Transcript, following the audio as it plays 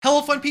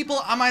Hello fun people,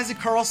 I'm Isaac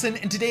Carlson,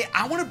 and today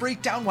I want to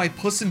break down why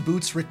Puss in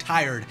Boots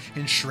retired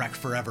in Shrek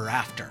Forever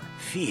After.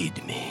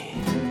 Feed me,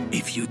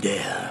 if you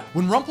dare.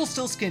 When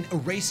Rumpelstiltskin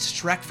erased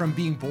Shrek from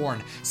being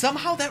born,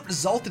 somehow that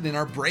resulted in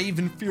our brave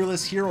and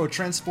fearless hero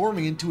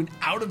transforming into an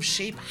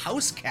out-of-shape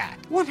house cat.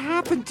 What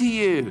happened to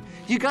you?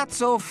 You got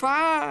so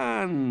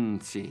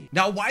fancy.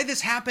 Now, why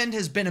this happened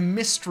has been a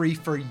mystery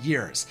for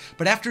years,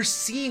 but after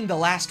seeing The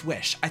Last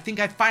Wish, I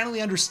think I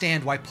finally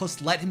understand why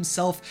Puss let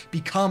himself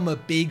become a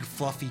big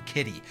fluffy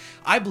kitty.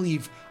 I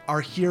believe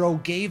our hero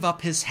gave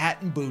up his hat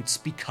and boots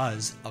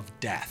because of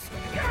death.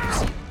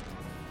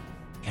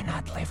 You're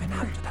not living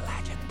up to the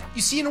legend.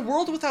 You see, in a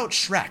world without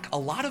Shrek, a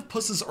lot of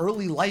Puss's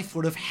early life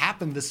would have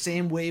happened the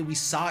same way we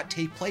saw it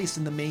take place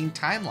in the main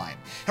timeline.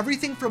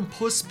 Everything from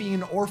Puss being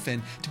an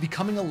orphan, to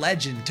becoming a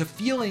legend, to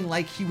feeling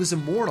like he was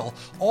immortal,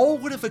 all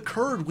would have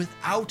occurred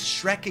without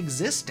Shrek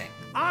existing.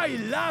 I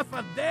laugh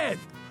at that.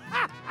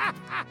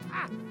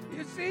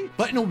 You see?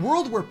 But in a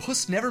world where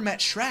Puss never met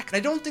Shrek, I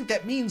don't think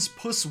that means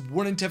Puss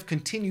wouldn't have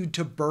continued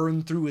to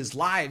burn through his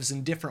lives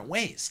in different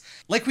ways.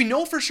 Like, we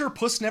know for sure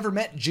Puss never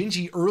met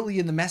Gingy early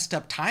in the messed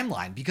up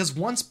timeline, because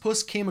once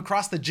Puss came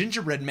across the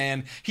gingerbread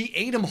man, he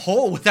ate him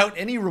whole without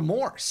any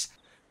remorse.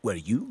 Were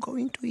you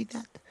going to eat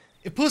that?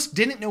 If Puss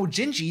didn't know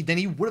Gingy, then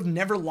he would have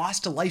never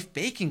lost a life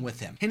baking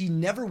with him, and he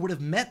never would have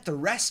met the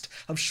rest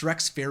of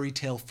Shrek's fairy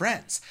tale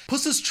friends.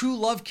 Puss's true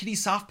love, Kitty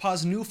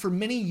Softpaws, knew for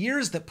many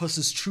years that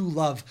Puss's true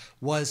love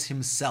was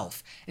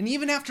himself. And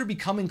even after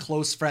becoming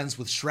close friends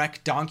with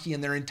Shrek, Donkey,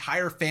 and their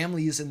entire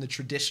families in the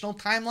traditional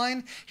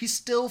timeline, he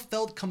still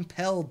felt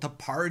compelled to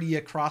party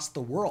across the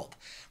world.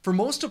 For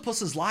most of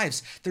Puss's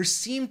lives, there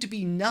seemed to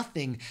be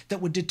nothing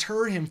that would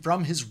deter him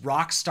from his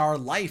rock star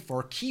life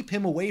or keep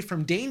him away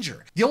from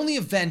danger. The only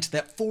event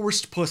that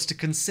forced Puss to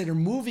consider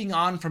moving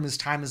on from his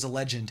time as a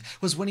legend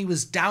was when he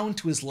was down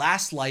to his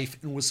last life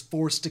and was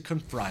forced to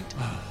confront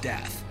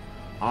death.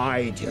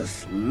 I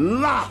just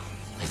love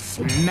the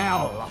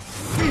smell of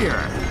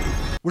fear.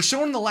 We're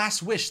shown in The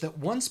Last Wish that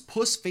once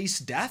Puss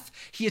faced death,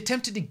 he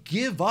attempted to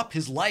give up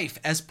his life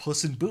as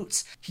Puss in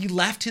Boots. He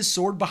left his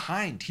sword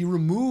behind, he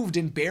removed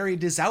and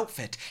buried his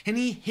outfit, and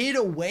he hid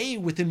away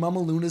within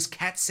Mamaluna's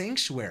cat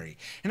sanctuary.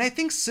 And I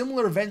think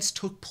similar events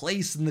took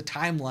place in the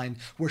timeline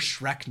where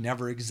Shrek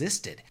never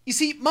existed. You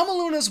see,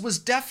 Mamaluna's was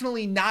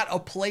definitely not a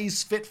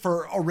place fit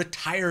for a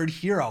retired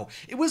hero.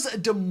 It was a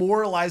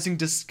demoralizing,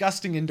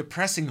 disgusting, and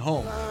depressing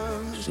home.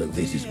 So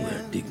this is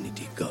where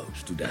dignity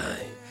goes to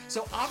die.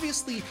 So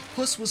obviously,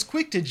 Puss was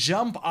quick to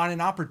jump on an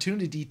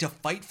opportunity to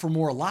fight for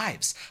more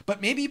lives.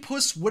 But maybe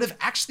Puss would have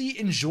actually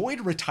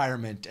enjoyed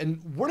retirement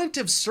and wouldn't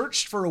have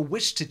searched for a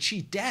wish to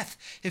cheat death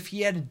if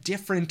he had a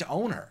different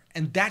owner.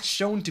 And that's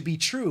shown to be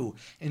true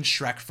in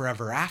Shrek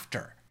Forever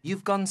After.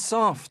 You've gone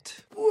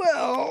soft.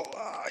 Well,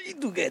 I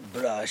do get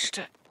brushed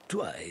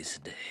twice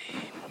a day.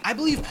 I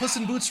believe Puss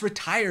in Boots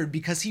retired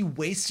because he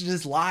wasted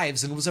his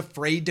lives and was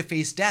afraid to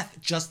face death,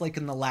 just like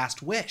in The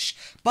Last Wish.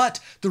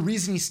 But the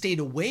reason he stayed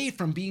away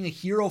from being a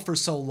hero for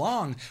so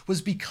long was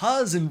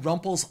because in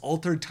Rumpel's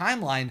altered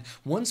timeline,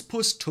 once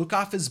Puss took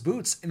off his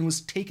boots and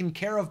was taken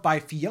care of by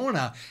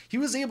Fiona, he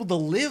was able to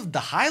live the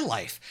high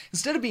life.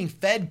 Instead of being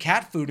fed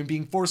cat food and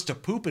being forced to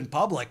poop in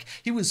public,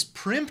 he was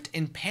primped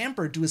and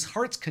pampered to his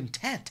heart's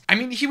content. I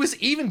mean, he was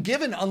even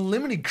given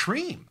unlimited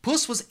cream.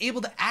 Puss was able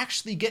to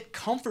actually get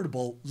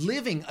comfortable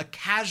living a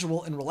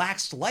casual and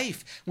relaxed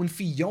life when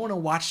Fiona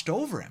watched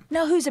over him.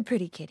 Now who's a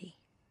pretty kitty?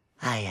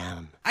 I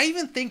am. I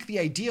even think the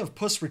idea of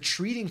Puss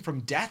retreating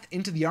from death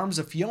into the arms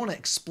of Fiona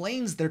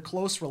explains their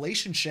close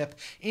relationship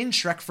in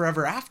Shrek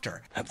Forever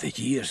After. Have the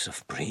years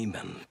of prim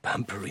and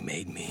pampery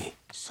made me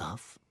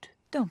soft?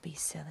 Don't be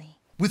silly.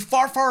 With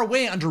Far, Far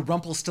Away under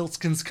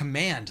Rumpelstiltskin's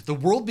command, the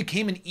world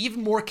became an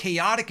even more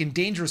chaotic and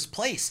dangerous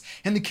place,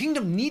 and the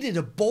kingdom needed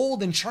a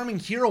bold and charming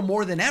hero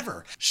more than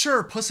ever.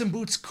 Sure, Puss in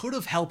Boots could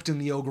have helped in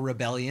the Ogre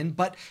Rebellion,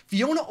 but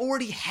Fiona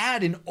already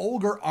had an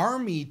ogre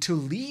army to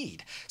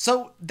lead.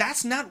 So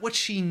that's not what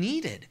she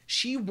needed.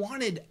 She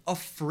wanted a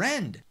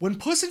friend. When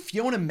Puss and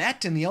Fiona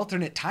met in the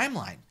alternate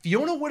timeline,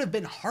 Fiona would have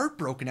been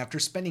heartbroken after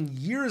spending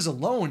years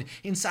alone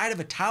inside of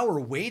a tower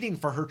waiting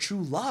for her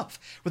true love.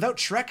 Without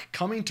Shrek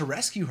coming to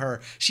rescue her,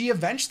 she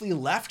eventually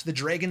left the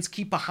Dragon's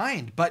Keep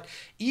behind, but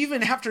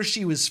even after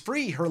she was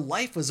free, her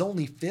life was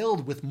only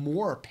filled with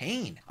more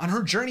pain. On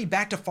her journey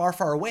back to Far,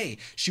 Far Away,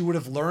 she would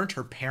have learned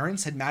her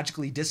parents had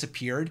magically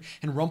disappeared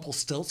and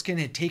Rumpelstiltskin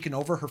had taken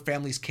over her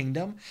family's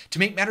kingdom. To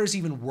make matters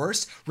even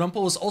worse,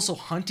 Rumpel was also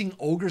hunting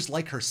ogres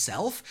like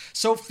herself,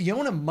 so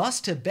Fiona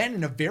must have been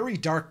in a very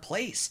dark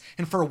place,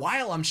 and for a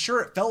while I'm sure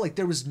it felt like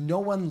there was no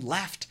one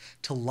left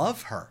to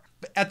love her.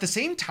 But at the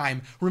same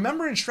time,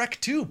 remember in Shrek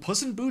 2,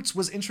 Puss in Boots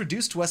was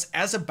introduced to us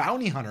as a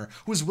bounty hunter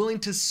who was willing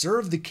to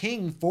serve the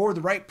king for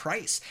the right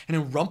price. And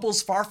in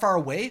Rumpel's Far, Far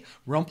Away,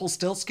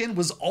 Rumpelstiltskin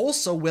was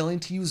also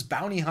willing to use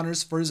bounty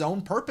hunters for his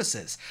own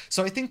purposes.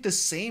 So I think the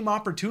same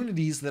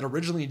opportunities that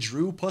originally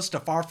drew Puss to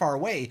Far, Far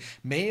Away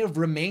may have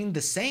remained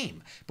the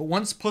same. But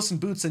once Puss in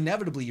Boots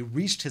inevitably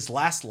reached his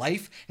last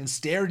life and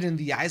stared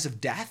into the eyes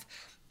of death,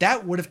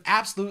 that would have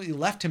absolutely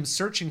left him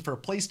searching for a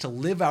place to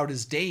live out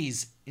his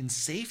days in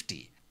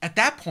safety. At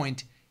that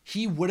point,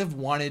 he would have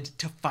wanted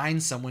to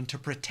find someone to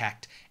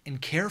protect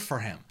and care for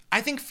him.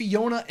 I think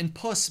Fiona and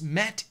Puss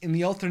met in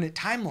the alternate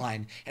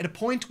timeline at a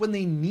point when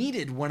they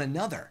needed one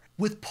another.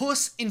 With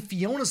Puss in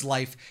Fiona's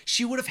life,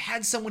 she would have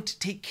had someone to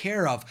take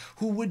care of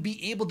who would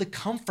be able to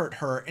comfort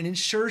her and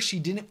ensure she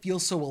didn't feel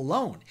so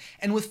alone.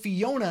 And with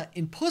Fiona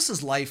in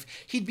Puss's life,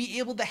 he'd be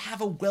able to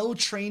have a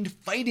well-trained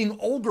fighting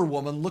ogre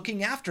woman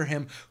looking after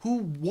him who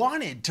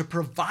wanted to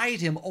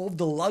provide him all of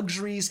the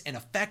luxuries and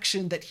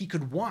affection that he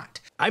could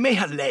want. I may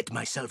have let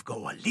myself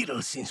go a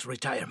little since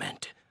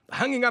retirement.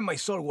 Hanging up my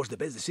soul was the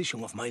best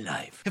decision of my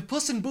life. If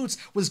Puss in Boots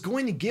was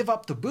going to give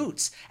up the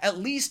boots, at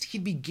least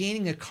he'd be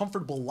gaining a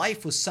comfortable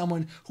life with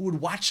someone who would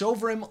watch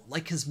over him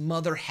like his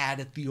mother had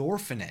at the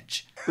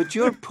orphanage. But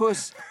you're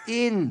Puss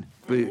in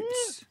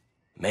Boots.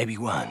 Maybe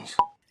once.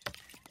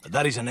 But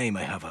that is a name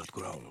I have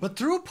outgrown. But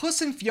through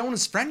Puss and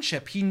Fiona's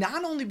friendship, he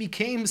not only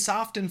became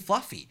soft and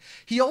fluffy,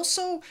 he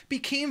also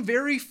became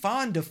very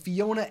fond of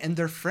Fiona and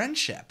their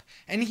friendship.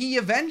 And he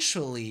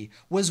eventually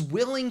was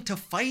willing to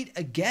fight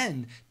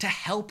again to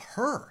help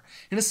her.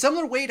 In a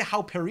similar way to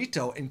how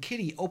Perito and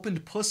Kitty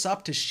opened Puss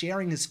up to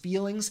sharing his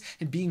feelings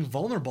and being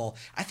vulnerable,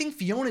 I think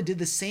Fiona did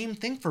the same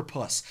thing for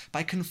Puss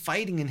by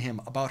confiding in him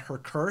about her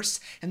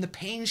curse and the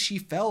pain she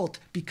felt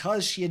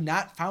because she had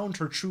not found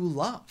her true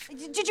love.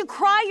 Did you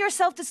cry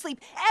yourself to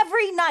sleep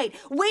every night,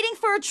 waiting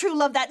for a true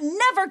love that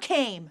never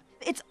came?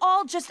 It's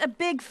all just a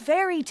big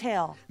fairy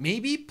tale.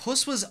 Maybe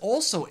Puss was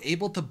also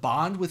able to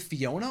bond with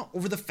Fiona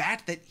over the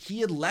fact that he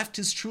had left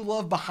his true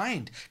love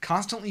behind,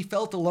 constantly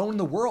felt alone in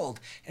the world,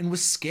 and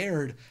was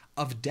scared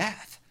of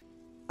death.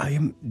 I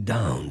am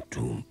down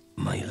to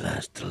my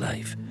last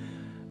life,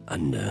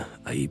 and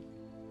I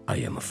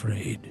am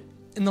afraid.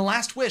 In The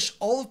Last Wish,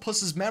 all of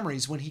Puss's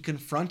memories when he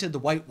confronted the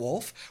White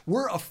Wolf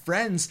were of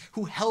friends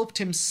who helped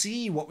him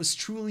see what was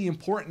truly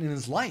important in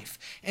his life.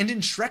 And in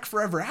Shrek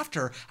Forever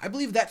After, I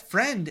believe that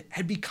friend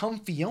had become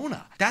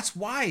Fiona. That's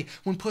why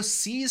when Puss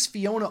sees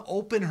Fiona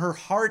open her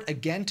heart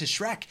again to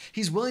Shrek,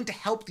 he's willing to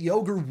help the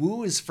ogre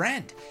woo his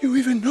friend. You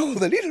even know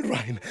the little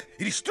rhyme.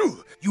 It is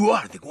true. You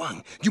are the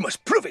one. You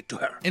must prove it to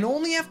her. And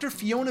only after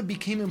Fiona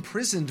became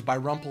imprisoned by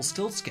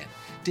Rumpelstiltskin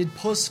did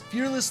Puss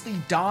fearlessly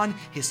don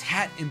his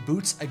hat and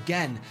boots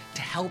again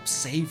to help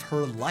save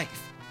her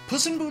life.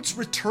 Puss in Boots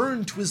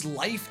returned to his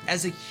life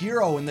as a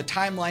hero in the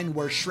timeline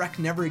where Shrek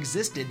never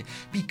existed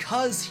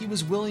because he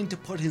was willing to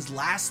put his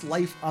last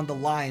life on the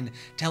line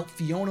to help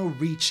Fiona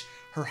reach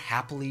her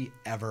happily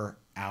ever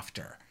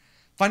after.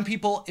 Fun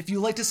people, if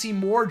you'd like to see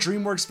more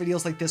DreamWorks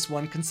videos like this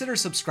one, consider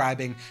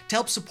subscribing. To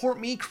help support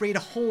me create a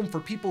home for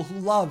people who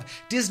love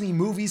Disney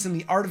movies and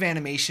the art of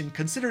animation,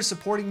 consider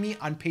supporting me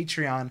on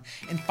Patreon.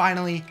 And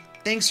finally,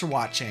 thanks for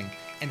watching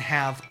and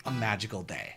have a magical day.